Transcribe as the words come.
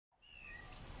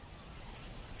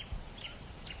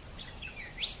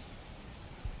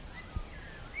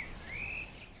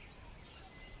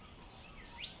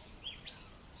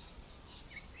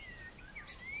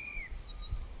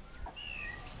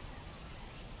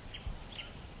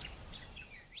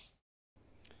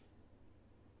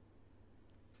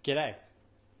G'day,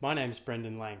 my name's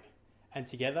Brendan Lang, and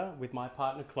together with my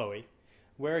partner Chloe,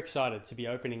 we're excited to be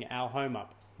opening our home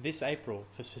up this April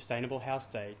for Sustainable House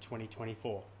Day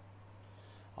 2024.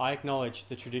 I acknowledge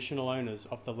the traditional owners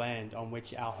of the land on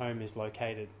which our home is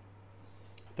located,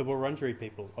 the Wurundjeri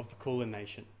people of the Kulin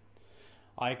Nation.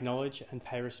 I acknowledge and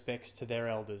pay respects to their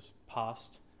elders,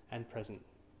 past and present.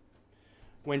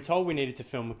 When told we needed to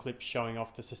film a clip showing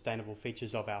off the sustainable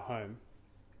features of our home,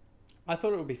 I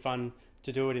thought it would be fun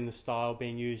to do it in the style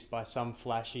being used by some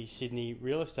flashy Sydney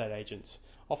real estate agents,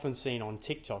 often seen on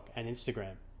TikTok and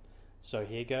Instagram. So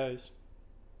here goes.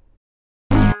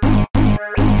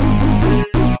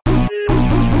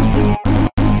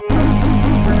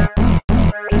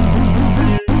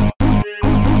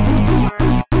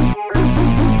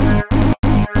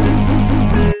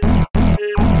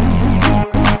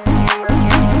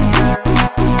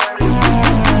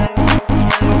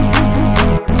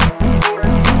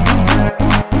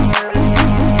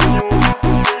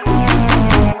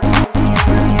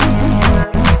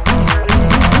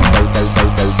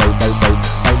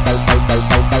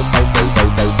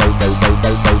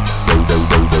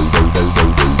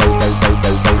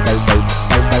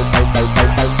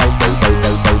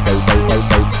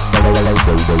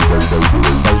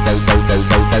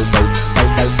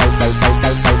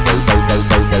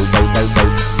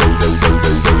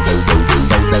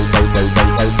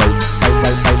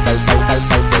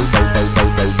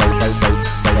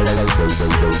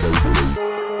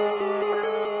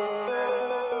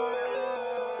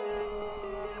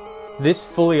 This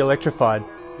fully electrified,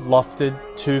 lofted,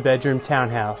 two-bedroom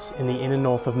townhouse in the inner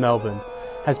north of Melbourne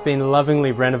has been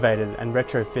lovingly renovated and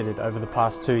retrofitted over the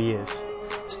past 2 years.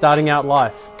 Starting out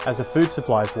life as a food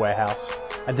supplies warehouse,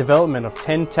 a development of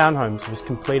 10 townhomes was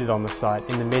completed on the site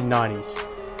in the mid-90s.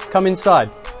 Come inside,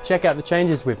 check out the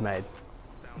changes we've made.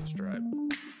 Soundstripe.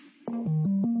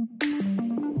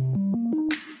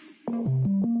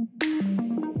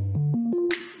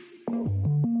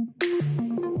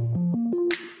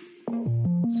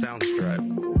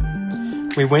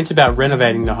 We went about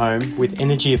renovating the home with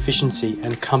energy efficiency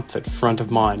and comfort front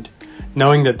of mind,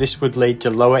 knowing that this would lead to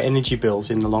lower energy bills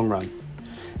in the long run.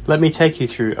 Let me take you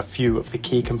through a few of the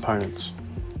key components.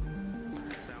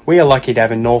 We are lucky to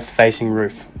have a north-facing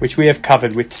roof, which we have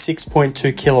covered with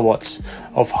 6.2 kilowatts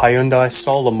of Hyundai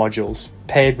solar modules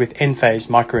paired with Enphase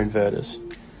microinverters.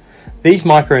 These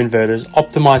microinverters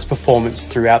optimize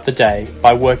performance throughout the day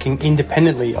by working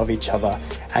independently of each other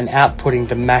and outputting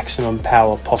the maximum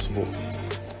power possible.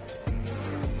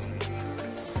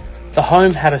 The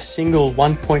home had a single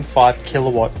 1.5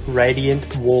 kilowatt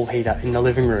radiant wall heater in the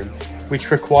living room,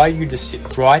 which required you to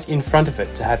sit right in front of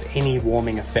it to have any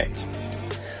warming effect.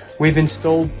 We've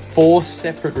installed 4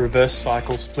 separate reverse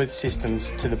cycle split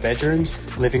systems to the bedrooms,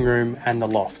 living room and the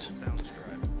loft.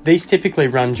 These typically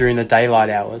run during the daylight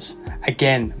hours,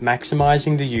 again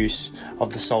maximising the use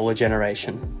of the solar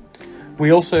generation.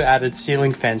 We also added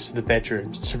ceiling fans to the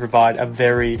bedrooms to provide a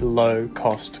very low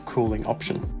cost cooling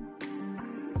option.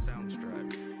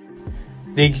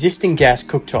 The existing gas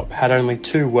cooktop had only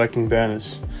 2 working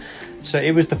burners, so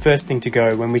it was the first thing to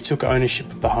go when we took ownership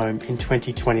of the home in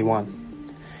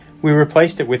 2021. We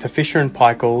replaced it with a Fisher &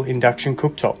 Paykel induction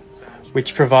cooktop,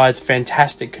 which provides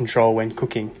fantastic control when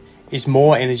cooking, is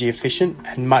more energy efficient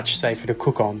and much safer to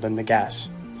cook on than the gas.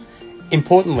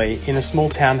 Importantly, in a small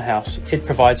townhouse, it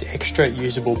provides extra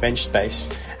usable bench space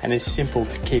and is simple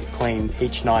to keep clean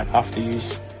each night after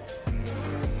use.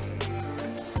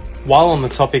 While on the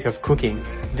topic of cooking,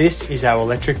 this is our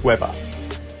electric Weber.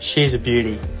 She's a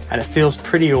beauty, and it feels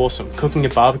pretty awesome cooking a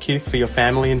barbecue for your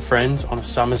family and friends on a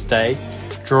summer's day,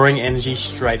 drawing energy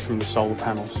straight from the solar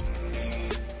panels.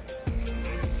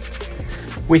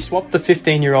 We swapped the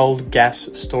 15-year-old gas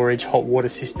storage hot water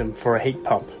system for a heat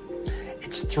pump.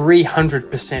 It's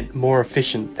 300% more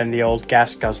efficient than the old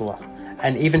gas guzzler,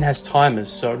 and even has timers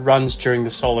so it runs during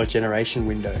the solar generation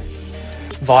window.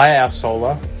 Via our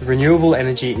solar, the renewable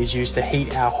energy is used to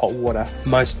heat our hot water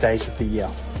most days of the year.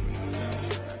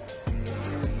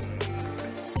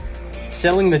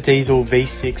 Selling the diesel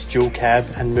V6 dual cab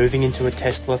and moving into a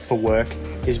Tesla for work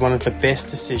is one of the best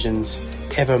decisions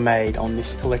ever made on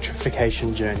this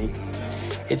electrification journey.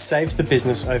 It saves the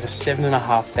business over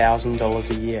 $7,500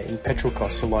 a year in petrol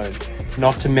costs alone,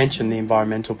 not to mention the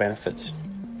environmental benefits.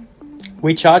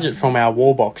 We charge it from our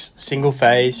wallbox single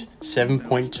phase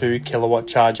 7.2 kilowatt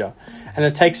charger, and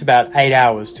it takes about 8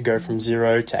 hours to go from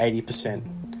 0 to 80%.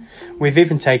 We've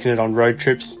even taken it on road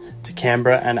trips to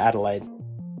Canberra and Adelaide.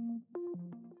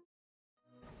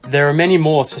 There are many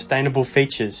more sustainable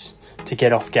features to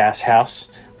Get Off Gas House,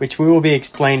 which we will be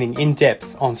explaining in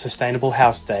depth on Sustainable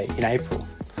House Day in April.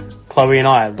 Chloe and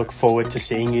I look forward to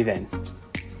seeing you then.